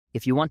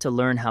If you want to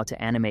learn how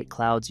to animate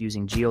clouds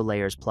using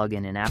Geolayers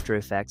plugin in After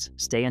Effects,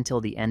 stay until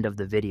the end of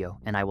the video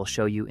and I will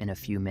show you in a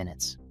few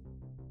minutes.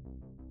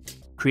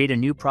 Create a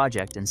new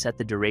project and set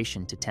the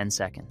duration to 10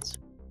 seconds.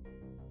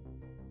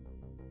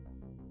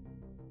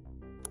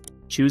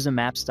 Choose a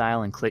map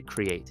style and click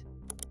Create.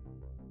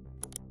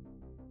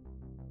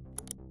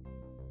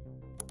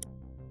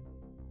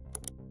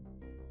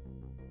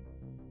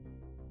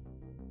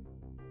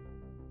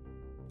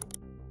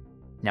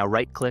 Now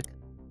right-click,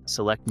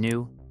 select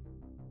New,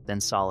 then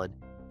Solid.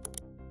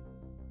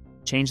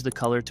 Change the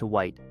color to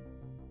white.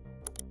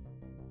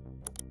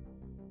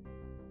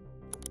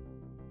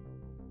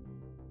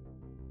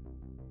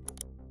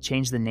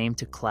 Change the name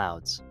to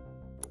Clouds.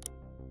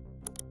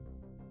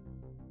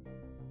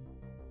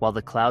 While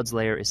the Clouds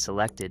layer is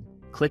selected,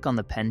 click on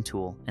the pen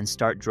tool and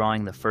start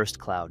drawing the first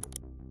cloud.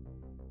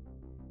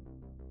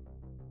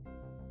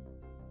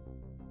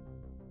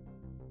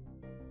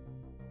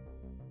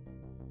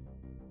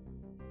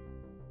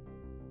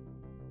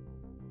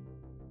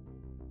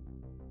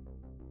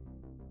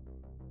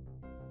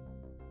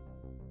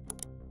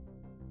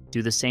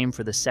 Do the same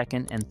for the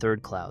second and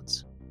third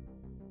clouds.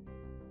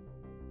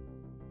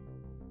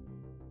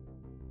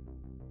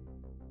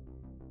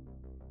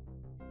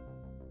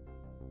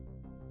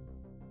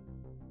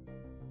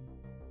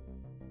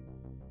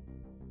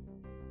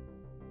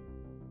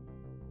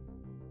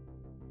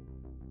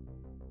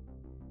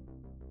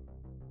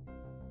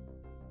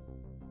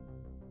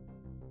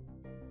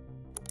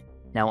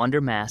 Now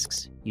under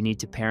Masks, you need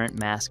to parent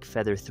Mask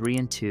Feather 3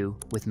 and 2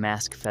 with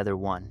Mask Feather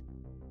 1.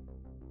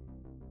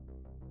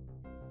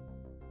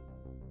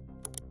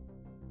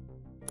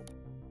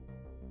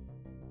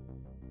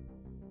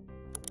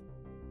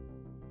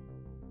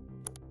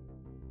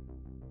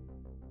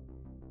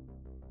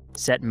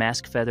 Set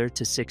Mask Feather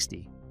to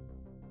 60.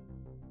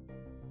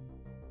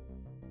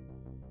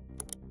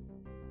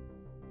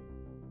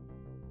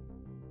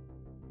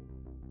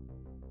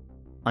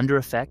 Under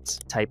Effects,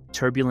 type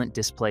Turbulent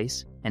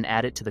Displace and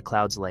add it to the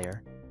Clouds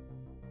layer.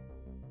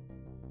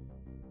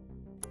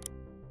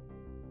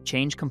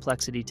 Change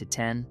complexity to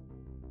 10,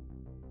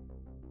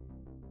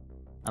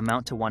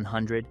 amount to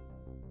 100,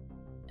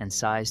 and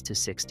size to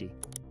 60.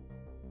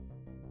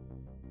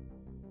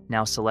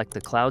 Now select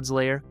the Clouds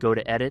layer, go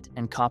to Edit,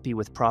 and copy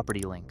with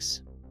property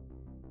links.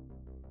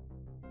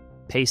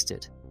 Paste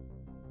it.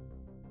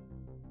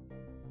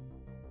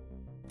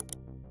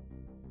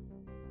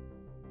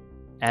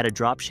 Add a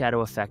drop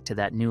shadow effect to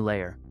that new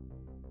layer.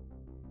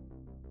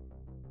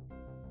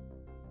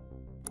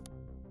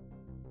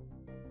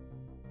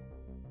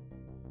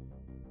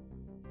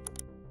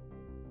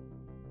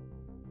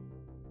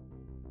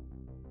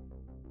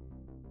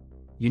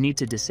 You need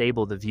to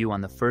disable the view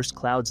on the first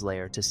Clouds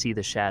layer to see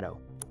the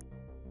shadow.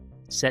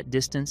 Set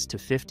distance to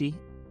 50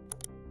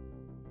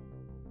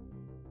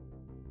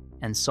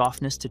 and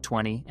softness to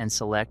 20 and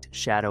select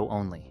Shadow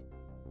Only.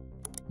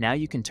 Now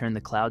you can turn the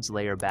Clouds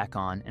layer back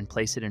on and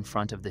place it in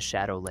front of the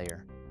shadow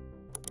layer.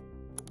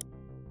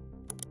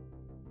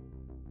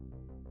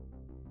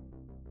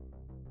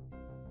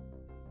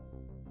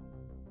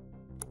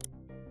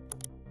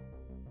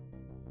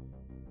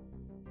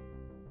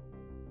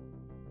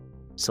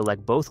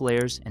 Select both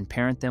layers and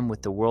parent them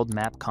with the World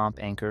Map Comp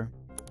anchor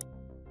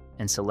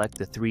and select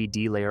the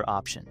 3D layer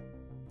option.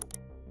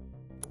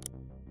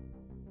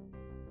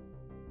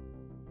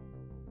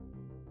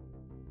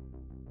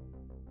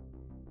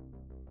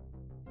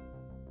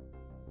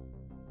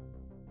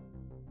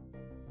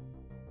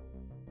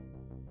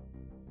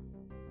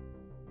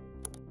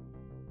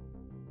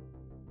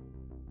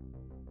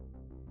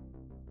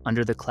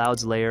 Under the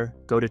Clouds layer,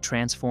 go to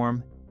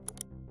Transform,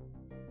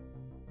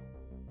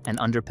 and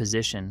under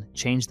Position,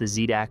 change the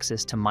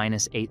Z-axis to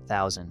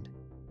 -8000.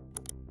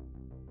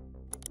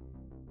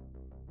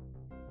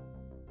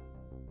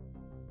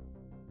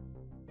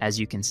 As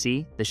you can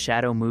see, the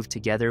shadow moved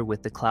together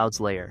with the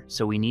Clouds layer,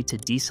 so we need to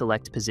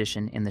deselect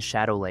Position in the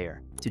shadow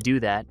layer. To do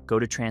that, go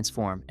to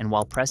Transform, and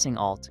while pressing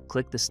Alt,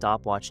 click the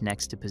stopwatch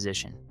next to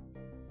Position.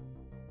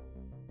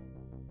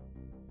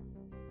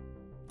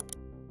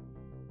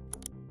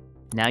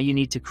 Now you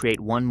need to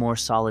create one more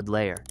solid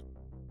layer.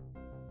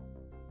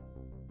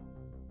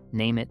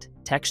 Name it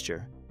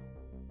Texture.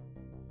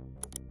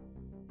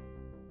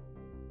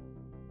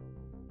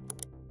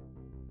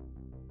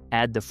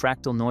 Add the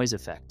fractal noise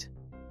effect.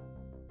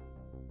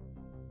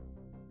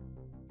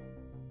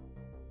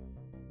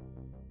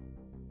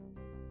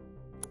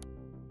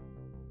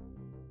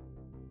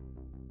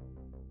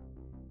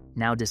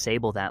 Now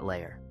disable that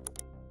layer.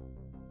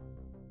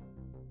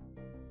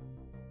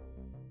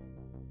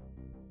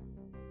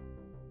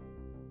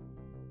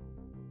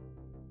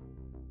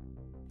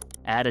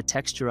 Add a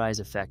texturize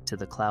effect to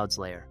the Clouds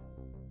layer.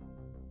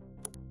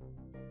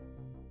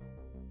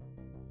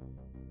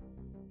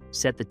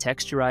 Set the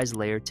texturize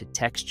layer to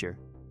Texture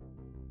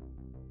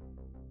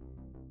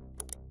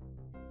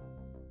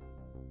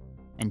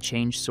and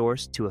change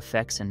source to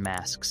Effects and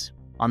Masks.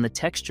 On the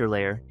texture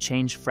layer,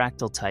 change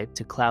fractal type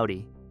to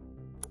Cloudy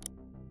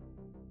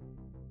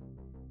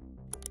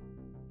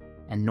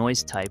and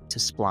noise type to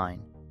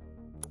Spline.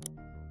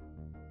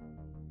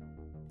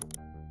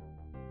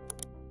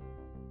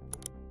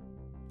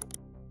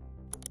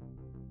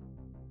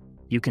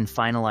 You can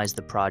finalize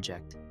the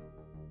project.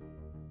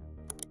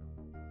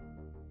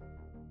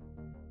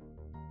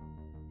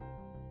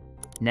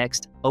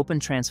 Next, open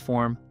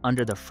Transform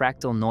under the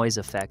fractal noise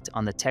effect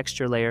on the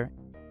texture layer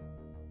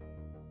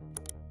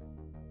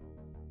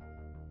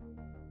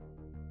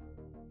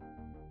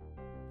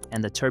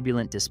and the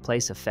turbulent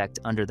displace effect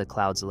under the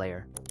clouds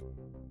layer.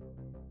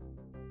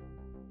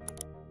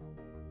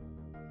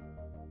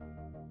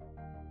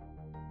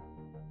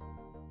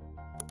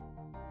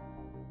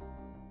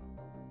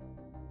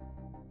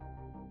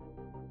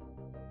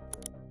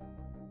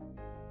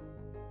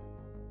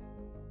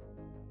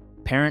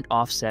 Parent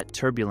offset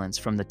turbulence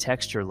from the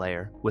texture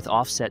layer with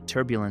offset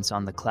turbulence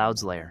on the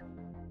clouds layer.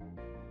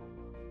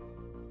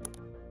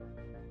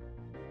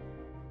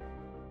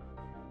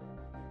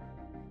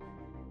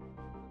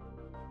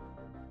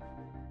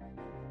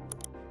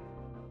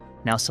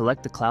 Now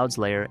select the clouds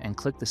layer and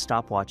click the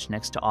stopwatch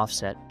next to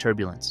offset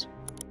turbulence.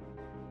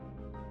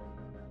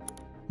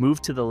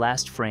 Move to the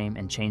last frame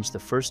and change the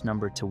first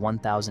number to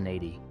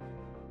 1080.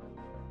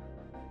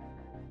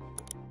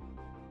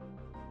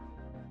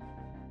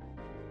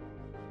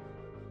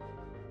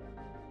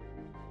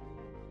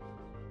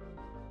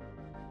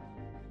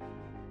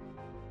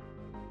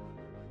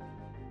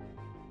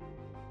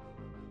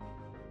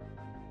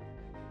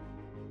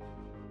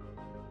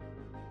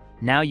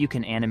 Now you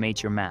can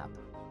animate your map.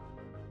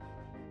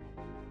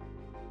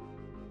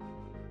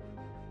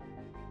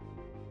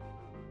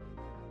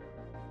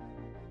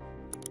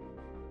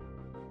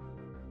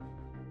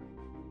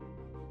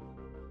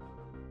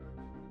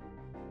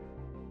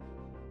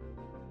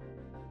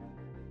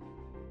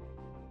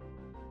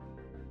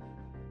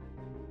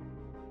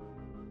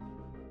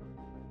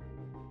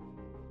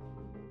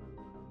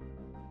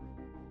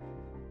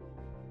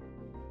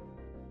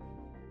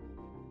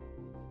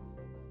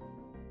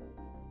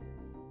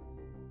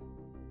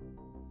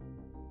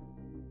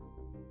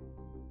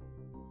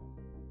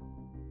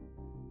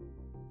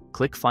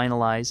 Click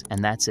Finalize,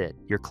 and that's it.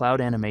 Your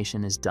cloud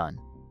animation is done.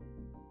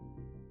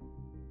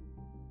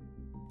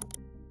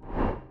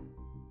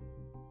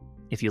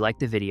 If you liked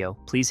the video,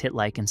 please hit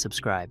like and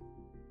subscribe.